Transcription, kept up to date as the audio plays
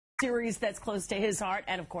series that's close to his heart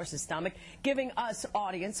and, of course, his stomach, giving us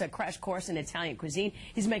audience a crash course in Italian cuisine.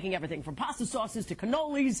 He's making everything from pasta sauces to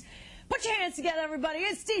cannolis. Put your hands together, everybody.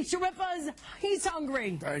 It's Steve Schirripa. He's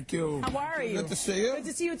hungry. Thank you. How are you? Good to see you. Good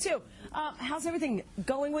to see you, too. How's everything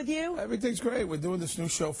going with you? Everything's great. We're doing this new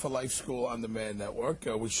show for Life School on Demand Network.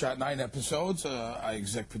 We shot 9 episodes. I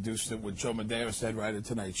exec produced it with Joe Medeiros, head writer,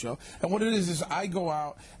 Tonight Show. And what it is I go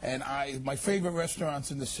out and my favorite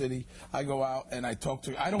restaurants in the city, I go out and I talk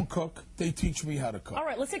to. I don't cook. They teach me how to cook. All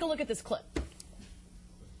right, let's take a look at this clip.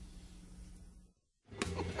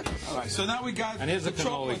 All right, so now we got and here's the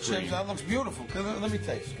chocolate cannoli cream. chips. That looks beautiful. Let me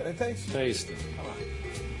taste. Can I taste? Taste it. All right.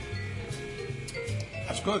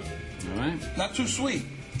 That's good. All right. Not too sweet.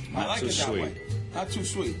 I like it that way. Not too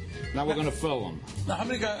sweet. Now we're going to fill them. Now, how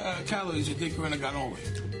many calories do you think are in a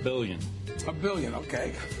cannoli? A billion. A billion,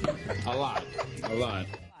 okay. A lot. A lot.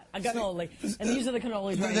 A cannoli. And these are the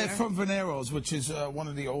cannolis right They're here. from Venero's, which is one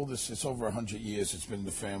of the oldest. It's over 100 years. It's been in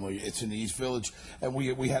the family. It's in the East Village. And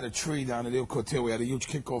we had a tree down at Il Cortile. We had a huge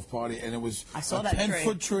kickoff party, and it was a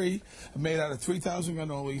 10-foot tree made out of 3,000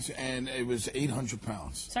 cannolis, and it was 800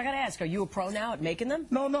 pounds. So I got to ask, are you a pro now at making them?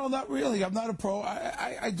 No, not really. I'm not a pro.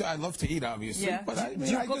 I love to eat, obviously. Yeah. But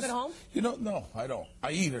do you cook at home? You know, no, I don't.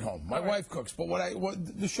 I eat at home. My wife cooks. But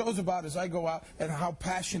what the show's about is I go out and how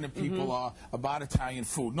passionate people are about Italian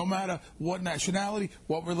food, no matter what nationality,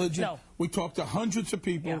 what religion. No. We talk to hundreds of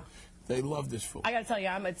people. Yeah. They love this food. I got to tell you,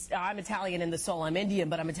 I'm Italian in the soul. I'm Indian,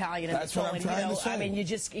 but I'm Italian in the soul. That's what I'm trying to say. I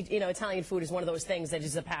mean, Italian food is one of those things that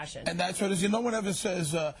is a passion. And that's what it is. No one ever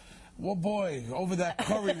says, well, boy, over that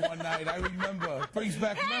curry one night, I remember. Brings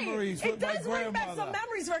back memories with my grandmother. It does bring back some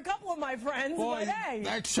memories for a couple of my friends. Boy, but hey.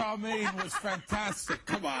 That charmaine was fantastic.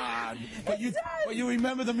 Come on. But you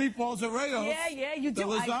remember the meatballs at Rayo's. Yeah, you do. The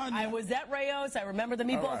lasagna. I was at Rayo's. I remember the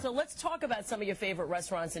meatballs. Right. So let's talk about some of your favorite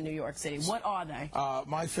restaurants in New York City. What are they?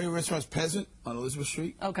 My favorite restaurant is Peasant on Elizabeth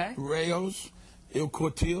Street. Okay. Rayo's, Il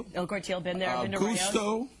Cortile. Il Cortile, been there. Been to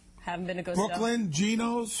Gusto. Rayo's. Haven't been to Gusto. Brooklyn,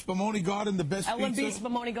 Gino's, Spumoni Garden, the best pizza. L&B,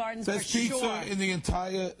 Spumoni Gardens, best for pizza sure. in the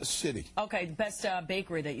entire city. Okay, the best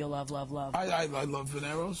bakery that you love. I love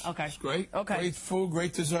Venero's. Okay. It's great. Okay. Great food,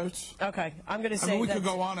 great desserts. Okay, I'm going to say we could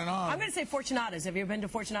go on and on. I'm going to say Fortunata's. Have you ever been to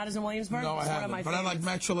Fortunata's in Williamsburg? No, I haven't. But I like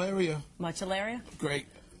Macellaria. Macellaria? Great.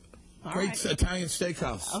 All Great right. Italian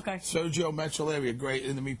steakhouse. Okay. Sergio Macellaria, great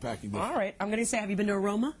in the meatpacking business. All right. I'm going to say, have you been to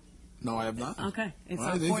Aroma? No, I have not. Okay. It's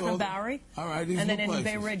right, on 4th and Bowery. All right, these and then in places.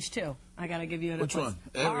 Bay Ridge, too. I got to give you a Which one?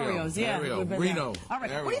 Ario's, yeah. Ario, Reno. All right.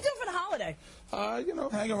 Ario. What do you do for the holiday?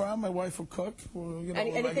 Hang around. My wife will cook.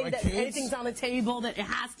 Anything's on the table that it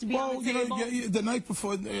has to be on the table? The night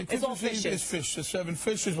before Christmas Eve is fish. The 7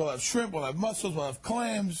 fishes. We'll have shrimp. We'll have mussels. We'll have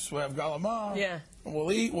clams. We'll have calamari. Yeah.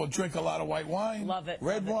 We'll eat. We'll drink a lot of white wine. Love it.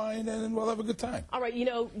 Red wine, and we'll have a good time. All right.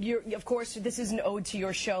 Of course, this is an ode to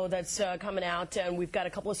your show that's coming out, and we've got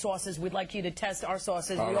a couple of sauces. We'd like you to test our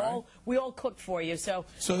sauces. We all cook for you. So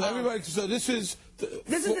everybody. So this is the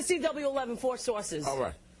CW11 4 sauces. All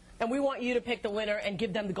right. And we want you to pick the winner and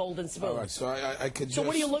give them the golden spoon. All right, so I could So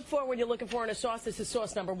what do you look for when you're looking for in a sauce? This is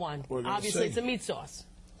sauce number 1. Obviously, it's a meat sauce.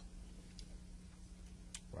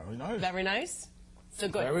 Very nice. Very nice? So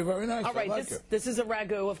good. Very, very nice. All right, I like this is a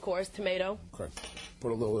ragu, of course, tomato. Okay.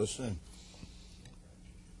 Put a little of this in.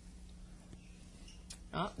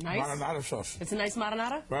 Oh, nice. Marinara sauce. It's a nice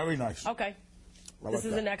marinara? Very nice. Okay. This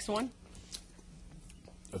is the next one.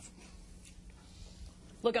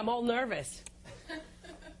 Look, I'm all nervous.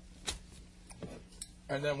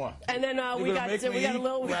 And then what? And then we got a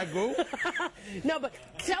little ragu. No, but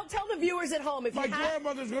tell the viewers at home if my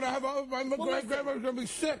grandmother's going to have my grandmother's going to be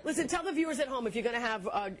sick. Listen, tell the viewers at home if you're going to have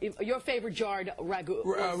your favorite jarred ragu.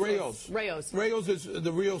 Rayo's. Rayo's. Rayo's is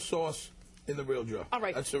the real sauce in the real jar. All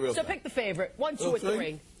right. That's the real. So pick the favorite. 1, 2, or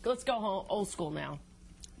 3. Let's go home old school now.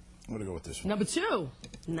 I'm going to go with this one. Number 2.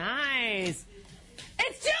 Nice.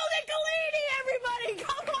 It's Jill Nicolini, everybody!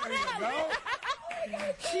 Come on out!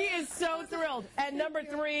 She is so thrilled. And number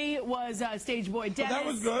 3 was Stage Boy Dennis. That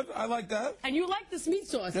was good. I like that. And you liked this meat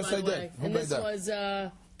sauce, by the way. Yes, I did. And this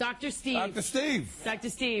was Dr. Steve. Dr. Steve. Dr.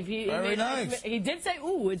 Steve. Very nice. He did say,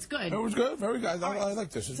 ooh, it's good. It was good. Very good. I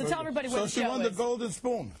like this. So tell everybody what the show is. So she won the golden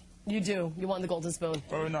spoon. You do. You won the golden spoon.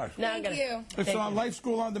 Very nice. Thank you. It's on Life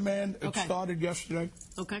School on Demand. It started yesterday.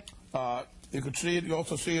 Okay. You could see it. You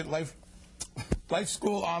also see it Life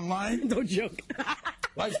School Online. Don't joke.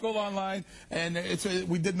 Life School Online, and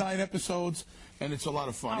we did 9 episodes, and it's a lot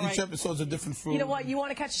of fun. Each episode's a different food. You know what? You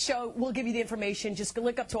want to catch the show, we'll give you the information. Just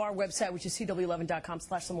link up to our website, which is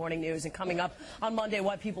CW11.com/themorningnews. And coming up on Monday,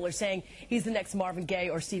 what people are saying, he's the next Marvin Gaye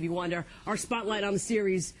or Stevie Wonder. Our spotlight on the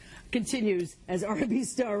series continues as R&B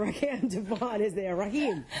star Raheem Devon is there.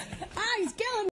 Raheem. He's killing me.